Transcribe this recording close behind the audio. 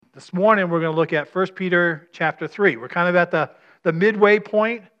This morning we're going to look at 1 Peter chapter 3. We're kind of at the midway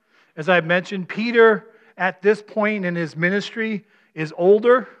point. As I mentioned, Peter at this point in his ministry is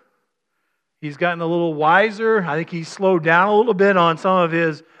older. He's gotten a little wiser. I think he's slowed down a little bit on some of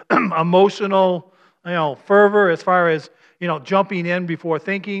his emotional, fervor as far as, jumping in before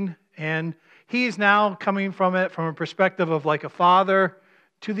thinking. And he's now coming from it from a perspective of like a father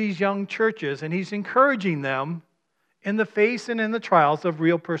to these young churches, and he's encouraging them in the face and in the trials of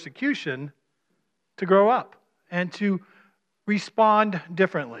real persecution to grow up and to respond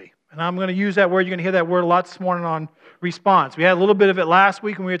differently. And I'm going to use that word. You're going to hear that word a lot this morning on response. We had a little bit of it last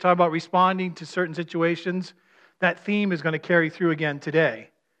week when we were talking about responding to certain situations. That theme is going to carry through again today.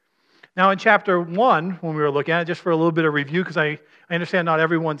 Now in chapter 1, when we were looking at it, just for a little bit of review, because I understand not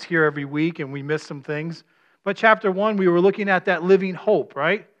everyone's here every week and we miss some things. But chapter 1, we were looking at that living hope,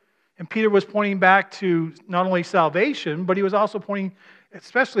 right? And Peter was pointing back to not only salvation, but he was also pointing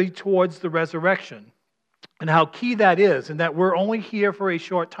especially towards the resurrection and how key that is, and that we're only here for a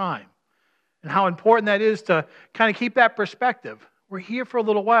short time. And how important that is to kind of keep that perspective. We're here for a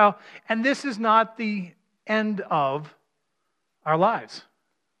little while, and this is not the end of our lives.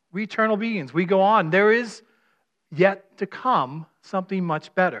 We're eternal beings. We go on. There is yet to come something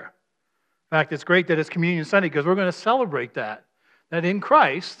much better. In fact, it's great that it's Communion Sunday because we're going to celebrate that in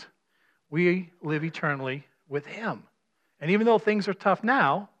Christ, we live eternally with Him. And even though things are tough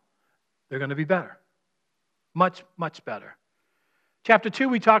now, they're going to be better. Much, much better. Chapter 2,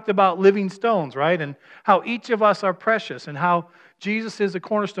 we talked about living stones, right? And how each of us are precious and how Jesus is the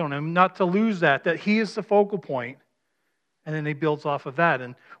cornerstone and not to lose that He is the focal point. And then He builds off of that.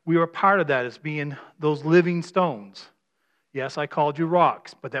 And we were part of that as being those living stones. Yes, I called you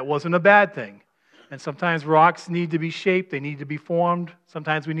rocks, but that wasn't a bad thing. And sometimes rocks need to be shaped, they need to be formed.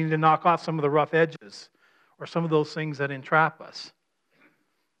 Sometimes we need to knock off some of the rough edges or some of those things that entrap us.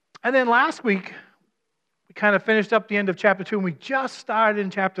 And then last week, we kind of finished up the end of chapter 2, and we just started in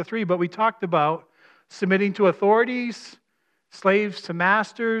chapter 3, but we talked about submitting to authorities, slaves to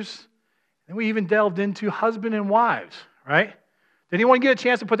masters, and we even delved into husband and wives, right? Did anyone get a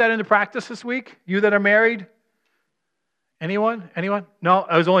chance to put that into practice this week? You that are married? Anyone? No,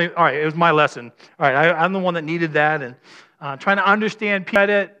 it was my lesson. All right, I'm the one that needed that, and trying to understand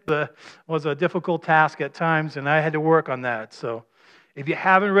it was a difficult task at times, and I had to work on that. So if you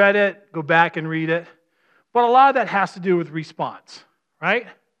haven't read it, go back and read it. But a lot of that has to do with response, right?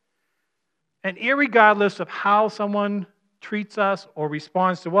 And irregardless of how someone treats us or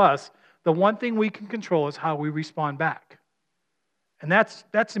responds to us, the one thing we can control is how we respond back. And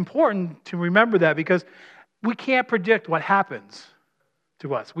that's important to remember that, because we can't predict what happens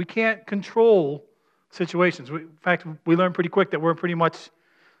to us. We can't control situations. In fact, we learned pretty quick that we're pretty much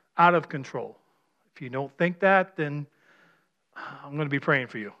out of control. If you don't think that, then I'm going to be praying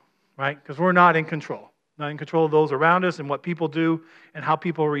for you, right? Because we're not in control. Not in control of those around us and what people do and how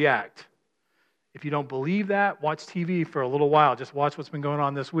people react. If you don't believe that, watch TV for a little while. Just watch what's been going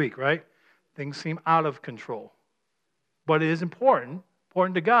on this week, right? Things seem out of control. But it is important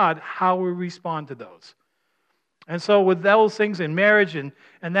to God how we respond to those. And so with those things in marriage and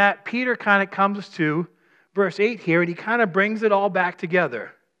that, Peter kind of comes to verse 8 here, and he kind of brings it all back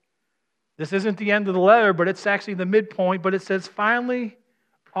together. This isn't the end of the letter, but it's actually the midpoint. But it says, finally,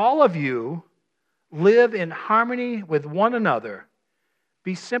 all of you live in harmony with one another.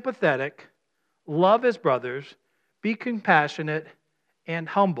 Be sympathetic, love as brothers, be compassionate, and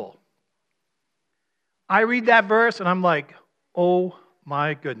humble. I read that verse and I'm like, oh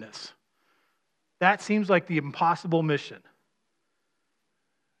my goodness. That seems like the impossible mission.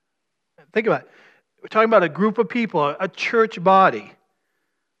 Think about it. We're talking about a group of people, a church body.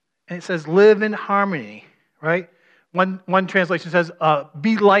 And it says, live in harmony, right? One translation says,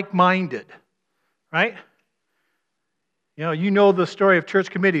 be like-minded, right? You know the story of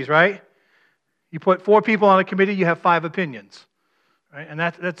church committees, right? You put 4 people on a committee, you have 5 opinions, right? And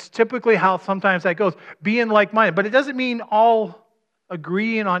that's typically how sometimes that goes. Being like-minded. But it doesn't mean all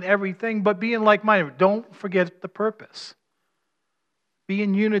agreeing on everything, but being like-minded. Don't forget the purpose. Be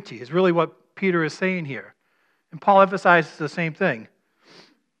in unity is really what Peter is saying here. And Paul emphasizes the same thing.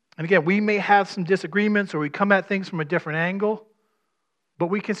 And again, we may have some disagreements or we come at things from a different angle, but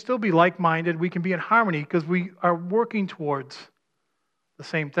we can still be like-minded. We can be in harmony because we are working towards the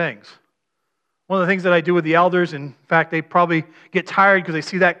same things. One of the things that I do with the elders, in fact, they probably get tired because they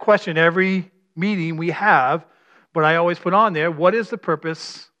see that question every meeting we have, but I always put on there, what is the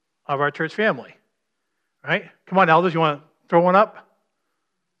purpose of our church family? Right? Come on, elders, you want to throw one up?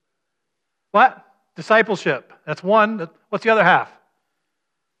 What? Discipleship. That's one. What's the other half?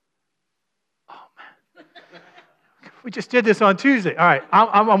 Oh, man. We just did this on Tuesday. All right,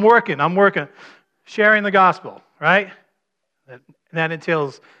 I'm working. Sharing the gospel, right? That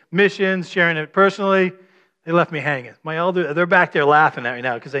entails missions, sharing it personally. They left me hanging. My elder, they're back there laughing at me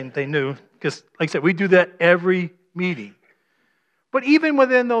now because they knew. Because, like I said, we do that every meeting. But even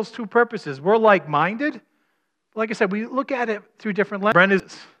within those two purposes, we're like-minded. Like I said, we look at it through different lenses. Brent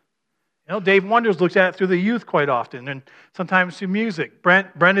is, Dave Wonders looks at it through the youth quite often, and sometimes through music.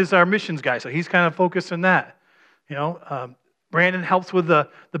 Brent is our missions guy, so he's kind of focused on that. Brandon helps with the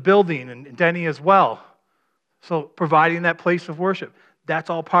building, and Denny as well. So providing that place of worship,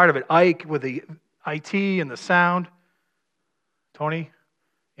 that's all part of it. Ike with the IT and the sound. Tony,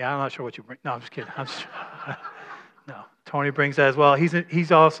 yeah, I'm not sure what you bring. No, I'm just kidding. No, Tony brings that as well.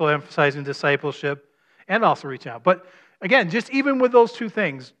 He's also emphasizing discipleship and also reaching out. But again, just even with those two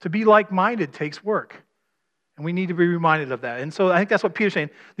things, to be like-minded takes work. And we need to be reminded of that. And so I think that's what Peter's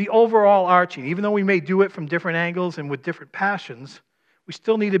saying. The overall arching, even though we may do it from different angles and with different passions, we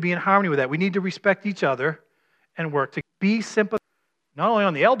still need to be in harmony with that. We need to respect each other and work to be sympathetic, not only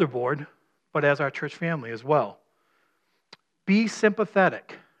on the elder board, but as our church family as well. Be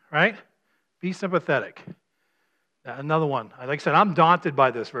sympathetic, right? Be sympathetic. Another one. Like I said, I'm daunted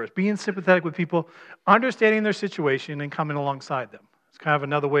by this verse. Being sympathetic with people, understanding their situation and coming alongside them. It's kind of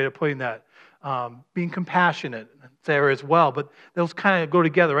another way of putting that. Being compassionate there as well, but those kind of go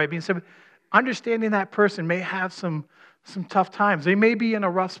together, right? Being sympathetic. Understanding that person may have some tough times. They may be in a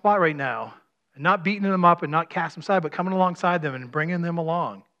rough spot right now, and not beating them up and not casting them aside, but coming alongside them and bringing them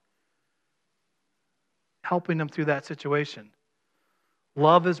along. Helping them through that situation.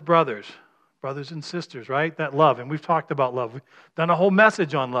 Love as brothers and sisters, right? That love. And we've talked about love. We've done a whole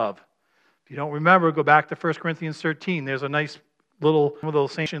message on love. If you don't remember, go back to 1 Corinthians 13. There's a nice little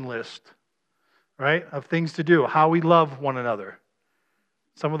sanction list, right, of things to do, how we love one another.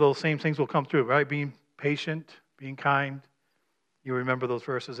 Some of those same things will come through, right? Being patient, being kind. You remember those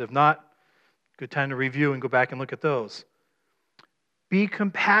verses. If not, good time to review and go back and look at those. Be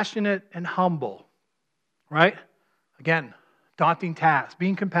compassionate and humble, right? Again, daunting task.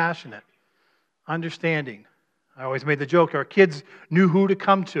 Being compassionate, understanding. I always made the joke, our kids knew who to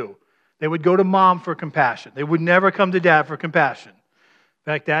come to. They would go to mom for compassion. They would never come to dad for compassion.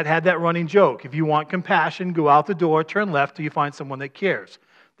 In fact, Dad had that running joke. If you want compassion, go out the door, turn left till you find someone that cares.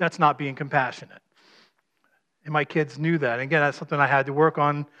 That's not being compassionate. And my kids knew that. And again, that's something I had to work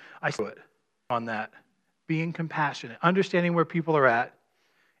on. I do it on that. Being compassionate, understanding where people are at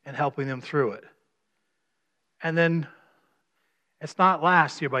and helping them through it. And then, it's not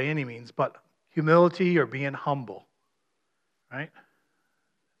last here by any means, but humility or being humble, right?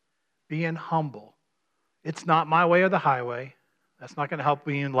 Being humble. It's not my way or the highway. That's not going to help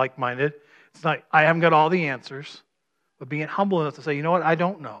being like-minded. It's not, I haven't got all the answers, but being humble enough to say, you know what, I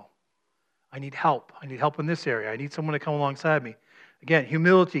don't know. I need help. I need help in this area. I need someone to come alongside me. Again,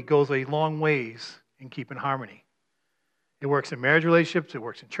 humility goes a long ways in keeping harmony. It works in marriage relationships. It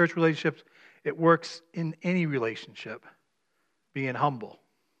works in church relationships. It works in any relationship, being humble.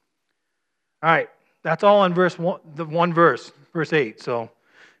 All right, that's all in verse 8. So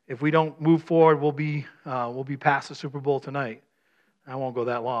if we don't move forward, we'll be past the Super Bowl tonight. I won't go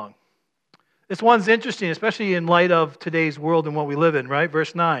that long. This one's interesting, especially in light of today's world and what we live in, right?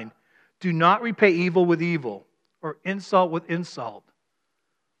 Verse 9. Do not repay evil with evil or insult with insult,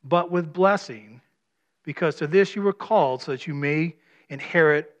 but with blessing, because to this you were called so that you may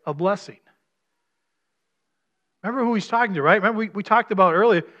inherit a blessing. Remember who he's talking to, right? Remember we talked about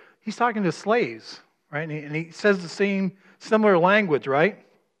earlier, he's talking to slaves, right? And he says the same similar language, right?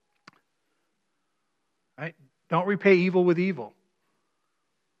 Right? Don't repay evil with evil.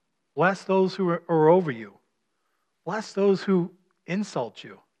 Bless those who are over you. Bless those who insult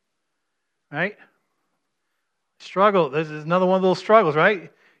you. Right? Struggle. This is another one of those struggles, right?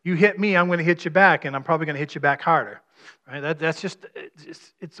 You hit me, I'm going to hit you back, and I'm probably going to hit you back harder. Right? That's just,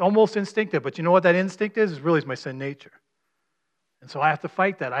 it's almost instinctive. But you know what that instinct is? It really is my sin nature. And so I have to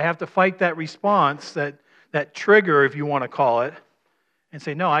fight that. I have to fight that response, that trigger, if you want to call it, and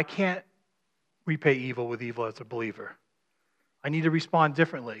say, no, I can't repay evil with evil as a believer. I need to respond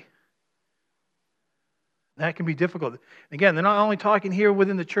differently. That can be difficult. Again, they're not only talking here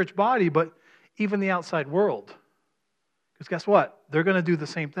within the church body, but even the outside world. Because guess what? They're going to do the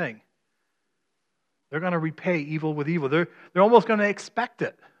same thing. They're going to repay evil with evil. They're almost going to expect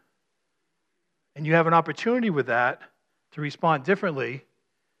it. And you have an opportunity with that to respond differently.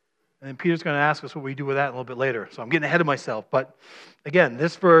 And then Peter's going to ask us what we do with that a little bit later. So I'm getting ahead of myself. But again,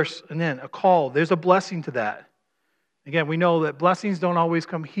 this verse, and then a call, there's a blessing to that. Again, we know that blessings don't always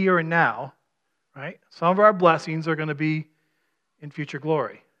come here and now, right? Some of our blessings are going to be in future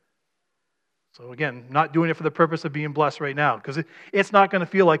glory. So again, not doing it for the purpose of being blessed right now, because it's not going to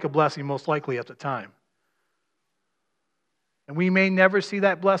feel like a blessing most likely at the time. And we may never see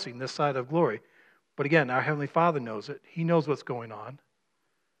that blessing this side of glory. But again, our Heavenly Father knows it. He knows what's going on.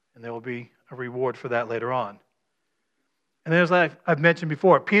 And there will be a reward for that later on. And then as I've mentioned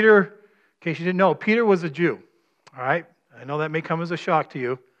before, Peter, in case you didn't know, Peter was a Jew. All right? I know that may come as a shock to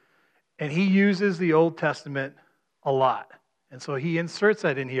you. And he uses the Old Testament a lot. And so he inserts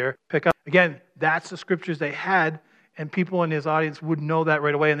that in here. Pick up. Again, that's the scriptures they had, and people in his audience would know that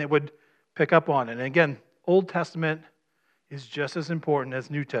right away, and they would pick up on it. And again, Old Testament is just as important as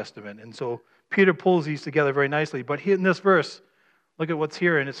New Testament. And so Peter pulls these together very nicely. But here in this verse, look at what's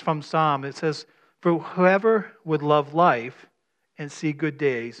here, and it's from Psalm. It says, "For whoever would love life and see good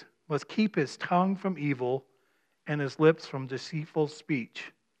days must keep his tongue from evil and his lips from deceitful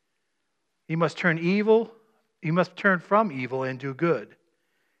speech. He must turn from evil and do good.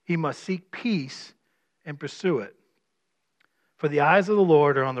 He must seek peace and pursue it. For the eyes of the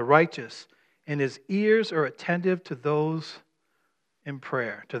Lord are on the righteous, and his ears are attentive to those in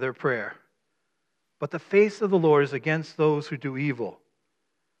prayer, to their prayer. But the face of the Lord is against those who do evil."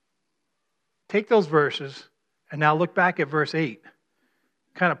 Take those verses and now look back at verse 8.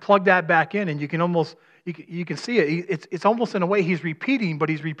 Kind of plug that back in, and you can almost you can see it. It's almost in a way he's repeating, but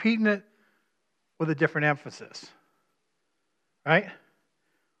he's repeating it with a different emphasis. Right?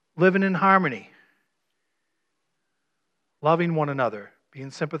 Living in harmony. Loving one another. Being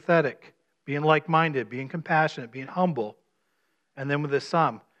sympathetic. Being like-minded. Being compassionate. Being humble. And then with this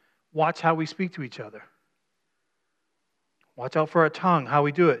psalm, watch how we speak to each other. Watch out for our tongue, how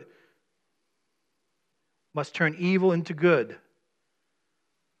we do it. Must turn evil into good.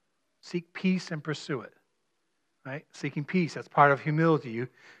 Seek peace and pursue it. Right? Seeking peace, that's part of humility.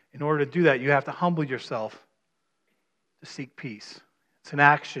 In order to do that, you have to humble yourself to seek peace. It's an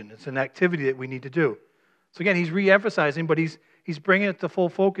action. It's an activity that we need to do. So again, he's re-emphasizing, but he's bringing it to full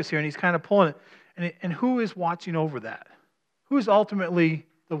focus here, and he's kind of pulling it. And who is watching over that? Who is ultimately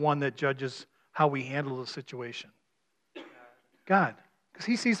the one that judges how we handle the situation? God. Because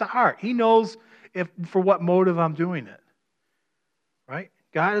he sees the heart. He knows for what motive I'm doing it. Right?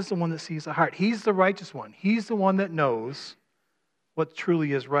 God is the one that sees the heart. He's the righteous one. He's the one that knows what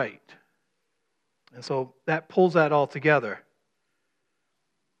truly is right. And so that pulls that all together.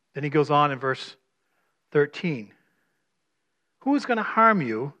 Then he goes on in verse 13. Who is going to harm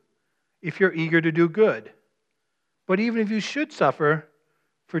you if you're eager to do good? But even if you should suffer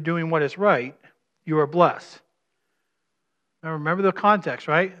for doing what is right, you are blessed. Now remember the context,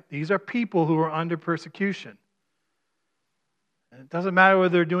 right? These are people who are under persecution. And it doesn't matter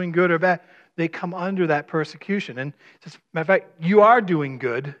whether they're doing good or bad. They come under that persecution. And as a matter of fact, you are doing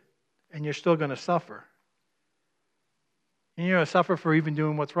good, and you're still going to suffer. And you're going to suffer for even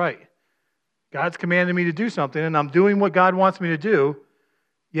doing what's right. God's commanded me to do something, and I'm doing what God wants me to do,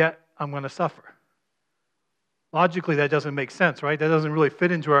 yet I'm going to suffer. Logically, that doesn't make sense, right? That doesn't really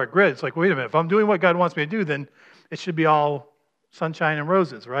fit into our grid. It's like, wait a minute, if I'm doing what God wants me to do, then it should be all sunshine and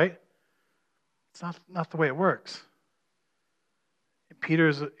roses, right? It's not the way it works. Peter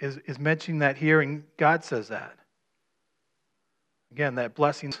is mentioning that here, and God says that. Again, that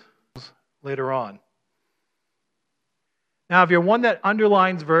blessing later on. Now, if you're one that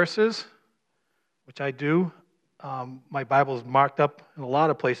underlines verses, which I do, my Bible is marked up in a lot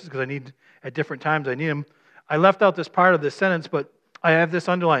of places because at different times I need them. I left out this part of this sentence, but I have this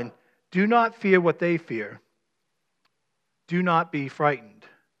underlined. Do not fear what they fear. Do not be frightened.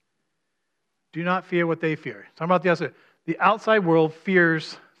 Do not fear what they fear. Talking about the outside. The outside world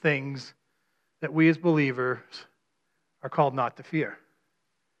fears things that we as believers are called not to fear.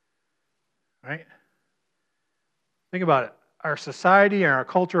 Right? Think about it. Our society and our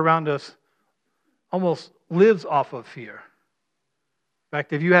culture around us almost lives off of fear. In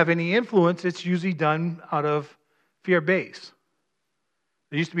fact, if you have any influence, it's usually done out of fear base.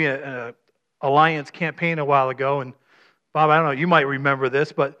 There used to be an Alliance campaign a while ago, and Bob, I don't know, you might remember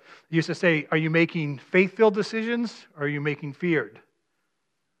this, but they used to say, are you making faith-filled decisions, or are you making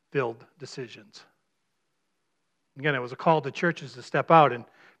feared-filled decisions? Again, it was a call to churches to step out, and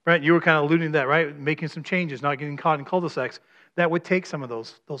Brent, you were kind of alluding to that, right? Making some changes, not getting caught in cul-de-sacs. That would take some of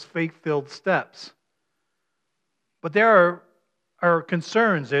those faith-filled steps. But there are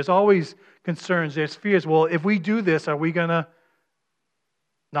concerns. There's always concerns. There's fears. Well, if we do this, are we going to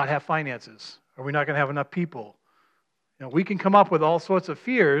not have finances? Are we not going to have enough people? You know, we can come up with all sorts of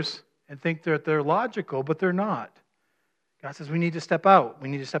fears and think that they're logical, but they're not. God says we need to step out. We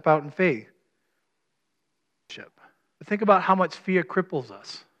need to step out in faith. But think about how much fear cripples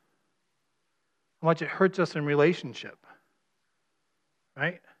us. How much it hurts us in relationship.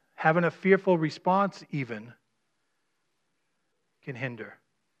 Right? having a fearful response even can hinder.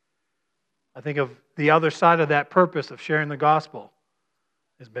 I think of the other side of that purpose of sharing the gospel.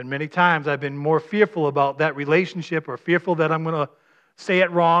 There's been many times I've been more fearful about that relationship or fearful that I'm going to say it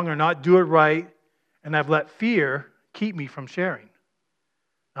wrong or not do it right, and I've let fear keep me from sharing.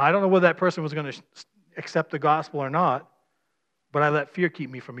 Now, I don't know whether that person was going to accept the gospel or not, but I let fear keep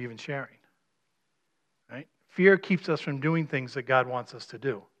me from even sharing. Right? Fear keeps us from doing things that God wants us to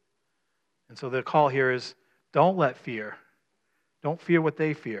do. And so the call here is, don't let fear. Don't fear what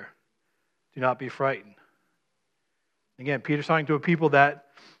they fear. Do not be frightened. Again, Peter's talking to a people that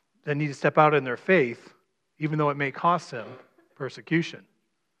need to step out in their faith, even though it may cost them persecution.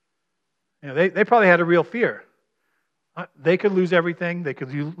 You know, they probably had a real fear. They could lose everything. They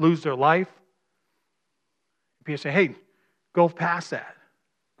could lose their life. Peter said, hey, go past that.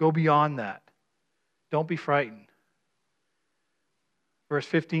 Go beyond that. Don't be frightened. Verse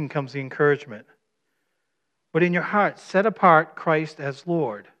 15 comes the encouragement. But in your heart, set apart Christ as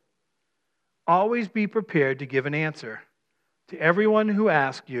Lord. Always be prepared to give an answer to everyone who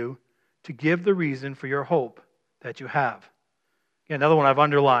asks you to give the reason for your hope that you have. Again, another one I've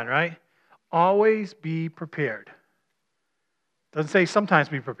underlined, right? Always be prepared. Doesn't say sometimes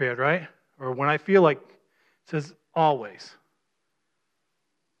be prepared, right? Or when I feel like, it says always.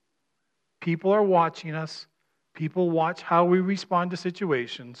 People are watching us. People watch how we respond to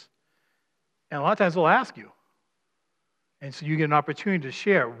situations. And a lot of times they'll ask you. And so you get an opportunity to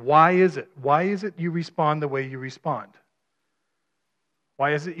share. Why is it? Why is it you respond the way you respond?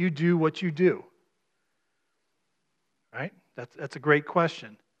 Why is it you do what you do? Right? That's a great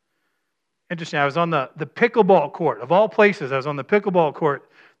question. Interesting. I was on the pickleball court. Of all places, I was on the pickleball court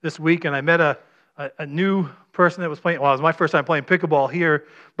this week, and I met a new person that was playing. Well, it was my first time playing pickleball here,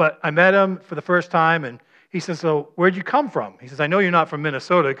 but I met him for the first time, and he says, so where'd you come from? He says, I know you're not from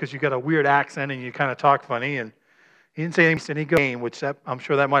Minnesota because you got a weird accent and you kind of talk funny. And he didn't say anything, he goes, which I'm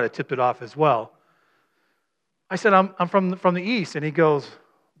sure that might have tipped it off as well. I said, I'm from the East. And he goes,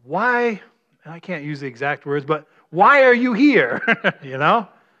 why? And I can't use the exact words, but why are you here? You know?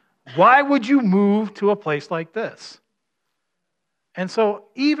 Why would you move to a place like this? And so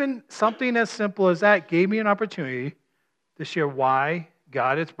even something as simple as that gave me an opportunity to share why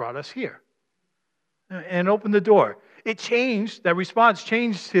God has brought us here. And opened the door. It changed, that response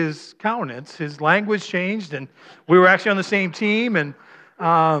changed his countenance. His language changed, and we were actually on the same team,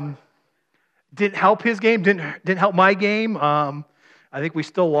 and didn't help his game, didn't help my game. I think we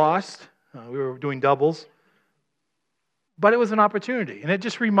still lost. We were doing doubles. But it was an opportunity, and it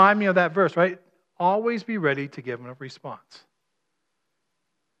just reminded me of that verse, right? Always be ready to give a response.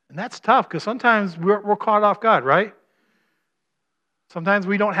 And that's tough, because sometimes we're caught off guard, right? Sometimes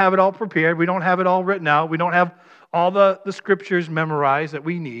we don't have it all prepared. We don't have it all written out. We don't have all the scriptures memorized that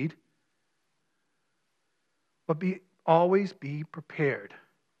we need. But always be prepared.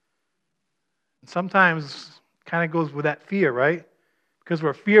 And sometimes it kind of goes with that fear, right? Because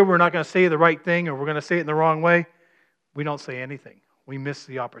we're fear we're not going to say the right thing or we're going to say it in the wrong way. We don't say anything. We miss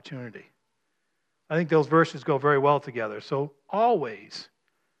the opportunity. I think those verses go very well together. So always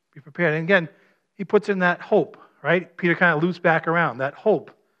be prepared. And again, he puts in that hope. Right? Peter kind of loops back around, that hope.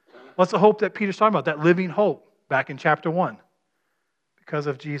 What's the hope that Peter's talking about? That living hope back in chapter 1. Because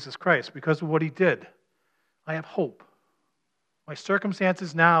of Jesus Christ, because of what he did. I have hope. My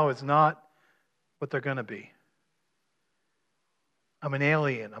circumstances now is not what they're going to be. I'm an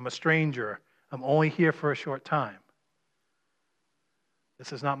alien. I'm a stranger. I'm only here for a short time.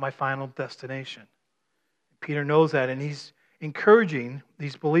 This is not my final destination. Peter knows that, and he's encouraging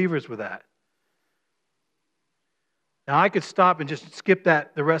these believers with that. Now, I could stop and just skip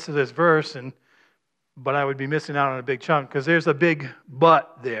the rest of this verse, but I would be missing out on a big chunk because there's a big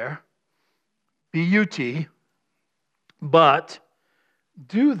but there. B-U-T. But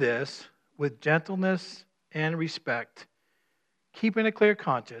do this with gentleness and respect, keeping a clear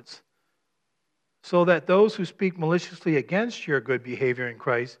conscience, so that those who speak maliciously against your good behavior in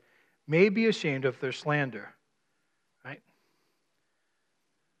Christ may be ashamed of their slander. Right?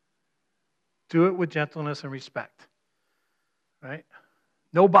 Do it with gentleness and respect. Right?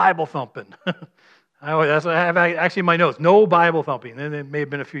 No Bible thumping. That's what I have actually in my notes. No Bible thumping. And it may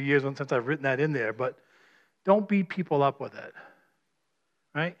have been a few years since I've written that in there, but don't beat people up with it.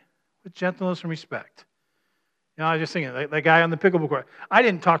 Right? With gentleness and respect. You know, I was just thinking, that guy on the pickleball court, I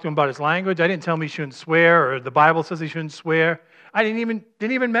didn't talk to him about his language. I didn't tell him he shouldn't swear, or the Bible says he shouldn't swear. I didn't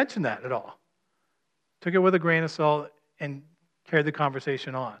even mention that at all. Took it with a grain of salt and carried the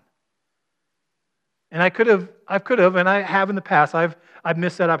conversation on. And I could have, and I have in the past, I've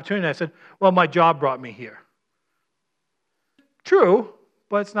missed that opportunity. I said, well, my job brought me here. True,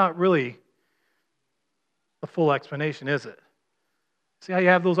 but it's not really the full explanation, is it? See how you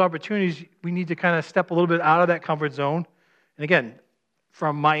have those opportunities? We need to kind of step a little bit out of that comfort zone. And again,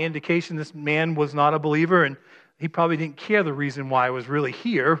 from my indication, this man was not a believer, and he probably didn't care the reason why I was really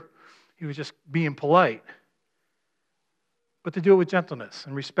here. He was just being polite. But to do it with gentleness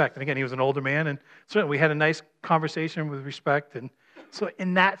and respect. And again, he was an older man, and certainly we had a nice conversation with respect. And so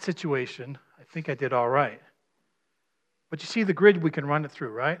in that situation, I think I did all right. But you see the grid we can run it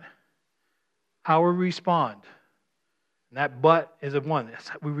through, right? How we respond. And that but is a one.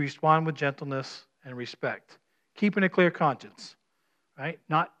 We respond with gentleness and respect. Keeping a clear conscience, right?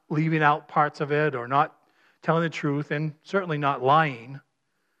 Not leaving out parts of it or not telling the truth, and certainly not lying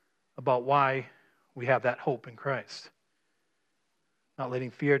about why we have that hope in Christ. Not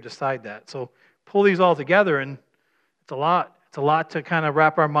letting fear decide that. So pull these all together, and it's a lot. It's a lot to kind of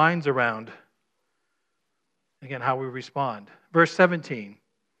wrap our minds around. Again, how we respond. Verse 17.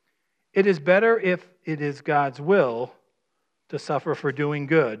 It is better if it is God's will to suffer for doing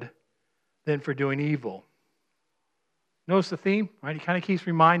good than for doing evil. Notice the theme, right? He kind of keeps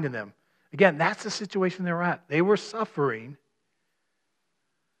reminding them. Again, that's the situation they were at. They were suffering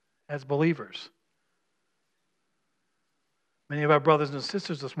as believers. Many of our brothers and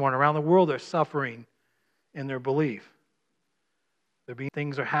sisters this morning around the world are suffering in their belief.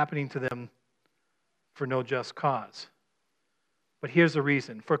 Things are happening to them for no just cause. But here's the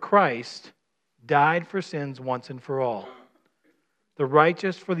reason. For Christ died for sins once and for all, the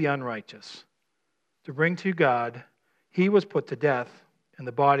righteous for the unrighteous. To bring to God, he was put to death in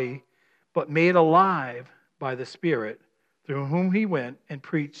the body, but made alive by the Spirit, through whom he went and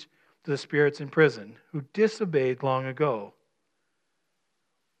preached to the spirits in prison, who disobeyed long ago,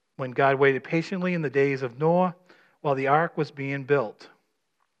 when God waited patiently in the days of Noah while the ark was being built.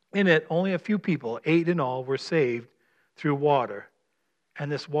 In it, only a few people, 8 in all, were saved through water.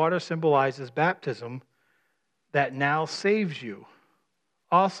 And this water symbolizes baptism that now saves you.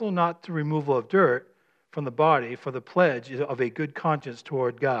 Also not the removal of dirt from the body for the pledge of a good conscience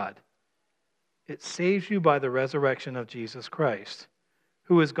toward God. It saves you by the resurrection of Jesus Christ,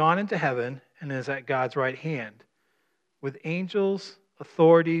 who has gone into heaven and is at God's right hand, with angels,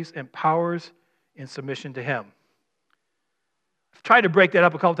 authorities, and powers in submission to him. I've tried to break that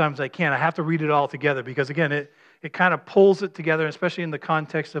up a couple times I can. I have to read it all together because, again, it kind of pulls it together, especially in the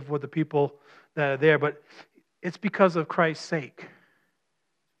context of what the people that are there. But it's because of Christ's sake.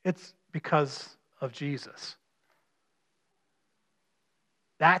 It's because of Jesus.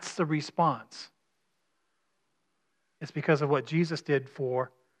 That's the response. It's because of what Jesus did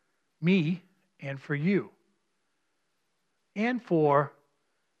for me and for you. And for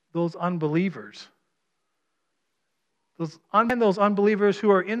those unbelievers. Those unbelievers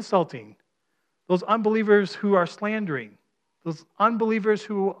who are insulting. Those unbelievers who are slandering. Those unbelievers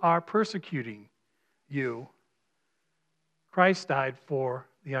who are persecuting you. Christ died for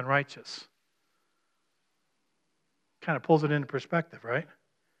the unrighteous. Kind of pulls it into perspective, right?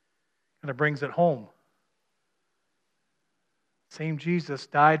 Kind of brings it home. Same Jesus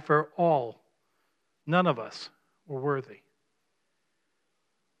died for all. None of us were worthy.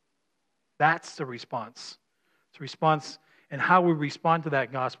 That's the response. It's a response, and how we respond to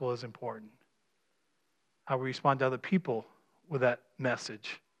that gospel is important. How we respond to other people with that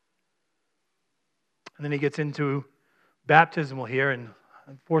message. And then he gets into baptismal here, and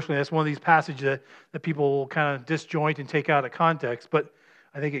unfortunately that's one of these passages that people will kind of disjoint and take out of context, but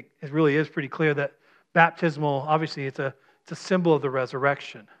I think it really is pretty clear that baptismal, obviously it's a symbol of the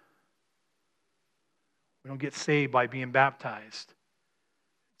resurrection. We don't get saved by being baptized.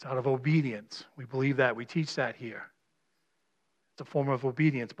 It's out of obedience. We believe that. We teach that here. It's a form of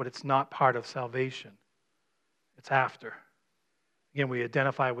obedience, but it's not part of salvation. It's after. Again, we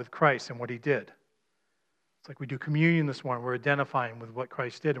identify with Christ and what he did. It's like we do communion this morning. We're identifying with what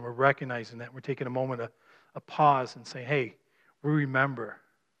Christ did, and we're recognizing that. We're taking a moment, a pause, and saying, hey, we remember.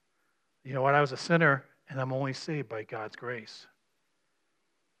 You know what? I was a sinner, and I'm only saved by God's grace.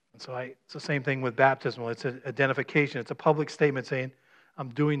 And so it's the same thing with baptism. It's an identification. It's a public statement saying, I'm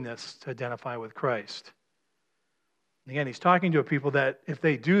doing this to identify with Christ. And again, he's talking to a people that if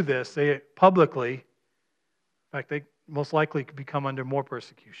they do this, they publicly, in fact, they most likely could become under more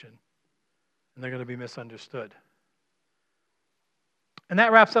persecution. And they're going to be misunderstood. And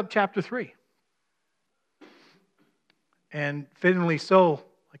that wraps up chapter 3. And fittingly so,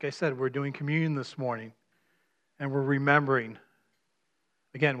 like I said, we're doing communion this morning. And we're remembering,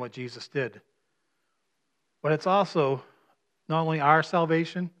 again, what Jesus did. But it's also not only our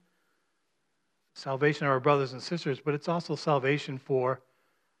salvation of our brothers and sisters, but it's also salvation for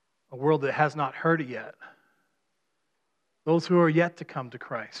a world that has not heard it yet. those who are yet to come to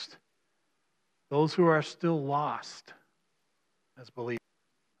Christ, those who are still lost as believers.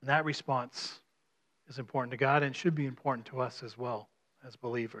 And that response is important to God and should be important to us as well as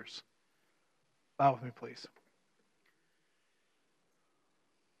believers. Bow with me, please.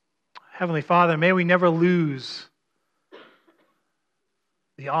 Heavenly Father, may we never lose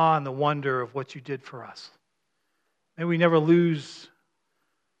the awe and the wonder of what you did for us. May we never lose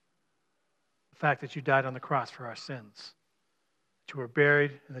the fact that you died on the cross for our sins, that you were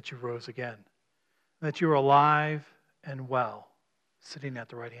buried and that you rose again, and that you are alive and well, sitting at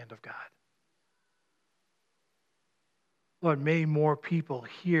the right hand of God. Lord, may more people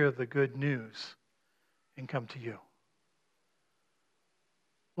hear the good news and come to you.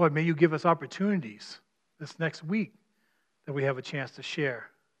 Lord, may you give us opportunities this next week that we have a chance to share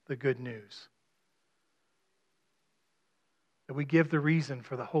the good news. That we give the reason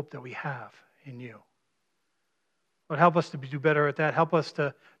for the hope that we have in you. Lord, help us to do better at that. Help us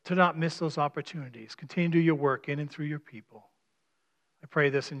to not miss those opportunities. Continue to do your work in and through your people. I pray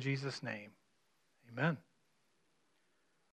this in Jesus' name. Amen.